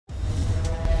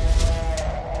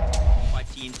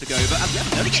to go over. And we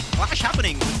have another game clash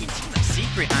happening between Team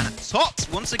Secret and Tots.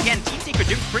 Once again, Team Secret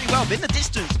doing pretty well in the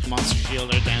distance. Monster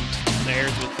Shield are down to 2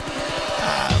 players with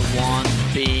one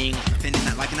being defending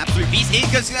that like an absolute beast. Here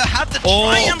goes have the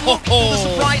triumph for the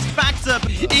surprise factor.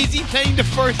 Is he playing the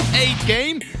first 8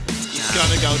 game? He's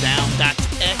gonna go down. That's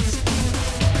X.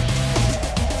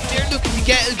 They're looking to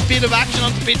get a bit of action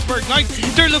onto Pittsburgh Knights.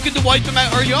 They're looking to wipe them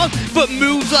out early on, but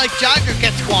moves like Jagger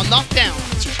gets one knockdown.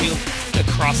 Shield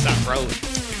across that road.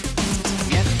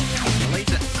 Yeah,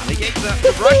 Alligator,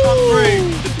 the rush on through.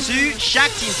 The 2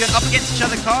 Shaq teams going up against each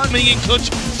other. Coming in clutch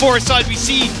for a side we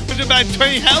see with about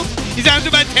 20 health. He's down to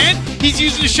about 10. He's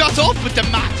using the shot off with the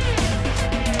mat.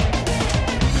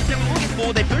 They were looking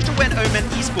for, they pushed away Omen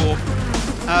Esport.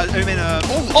 Omen,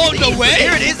 on the way!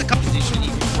 Here it is. The position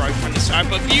even right from the start,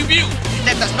 but view.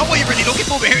 That's not what you're really looking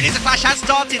for, but here it is. The clash has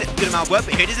started. Good amount of work,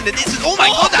 but here it is in the distance. Oh my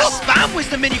god, that spam was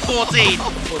the mini 14.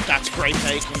 But that's great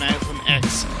play coming out from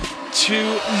X.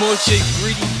 Too much, they've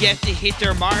really yet to hit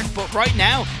their mark, but right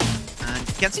now. And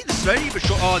you can see the slowly but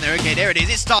sure. Oh, there, okay, there it is.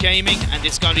 It's stopped. Gaming, and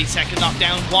it's going to be second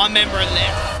knockdown. 1 member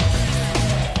left.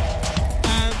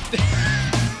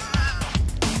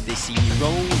 They see me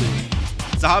rolling.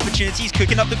 The opportunities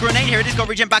cooking up the grenade. Here it is, got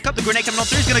regen back up. The grenade coming on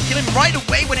through is going to kill him right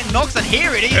away when it knocks. And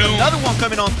here it is, another one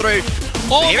coming on through.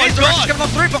 Oh here my is the god! rush coming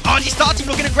on through, but RG Star team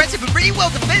looking aggressive, but really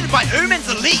well defended by Omen's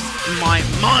Elite. In my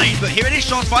mind, but here it is,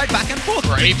 shots fired back and forth.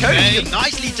 Great play.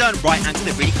 Nicely done. Right ankle,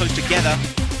 they're really close together.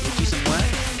 He'll do some work.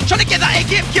 Trying to get that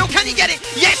AKM kill. Can he get it?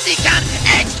 Yes, he can.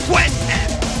 X-Quest.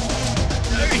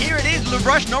 So here it is. The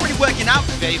rush not really working out.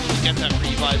 They're able to get that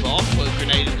revive off. Well,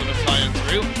 grenade is going to fly on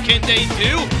through. Can they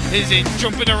do? Is it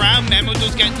jumping around? Memo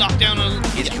does get knocked down.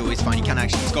 It's cool, it's fine. He can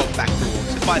actually go back door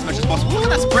to fight as much as possible.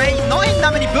 Look at that spray. Not even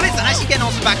that many bullets, and actually getting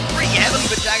also back pretty heavily,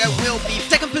 but Jagger will be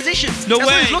second position. No That's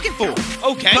way. what he's looking for.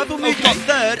 Okay. Purple Moon got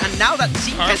third, and now that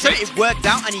it worked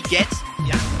out, and he gets.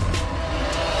 Yeah.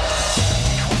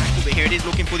 But here it is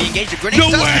looking for the engage. The grenade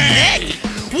No does way!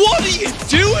 connect. What are you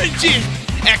doing, Jim?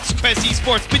 X-Quest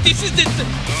Esports, but this is the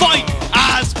fight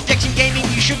as Projection Gaming,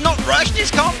 you should not rush this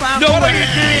compound. No what way! Are you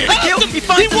doing? The kill, he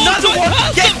finds another one.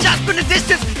 Get Jasper in the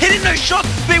distance, hitting those shots,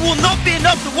 but it will not be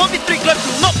enough. The 1v3 gloves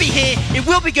will not be here. It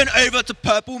will be going over to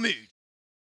Purple Moon.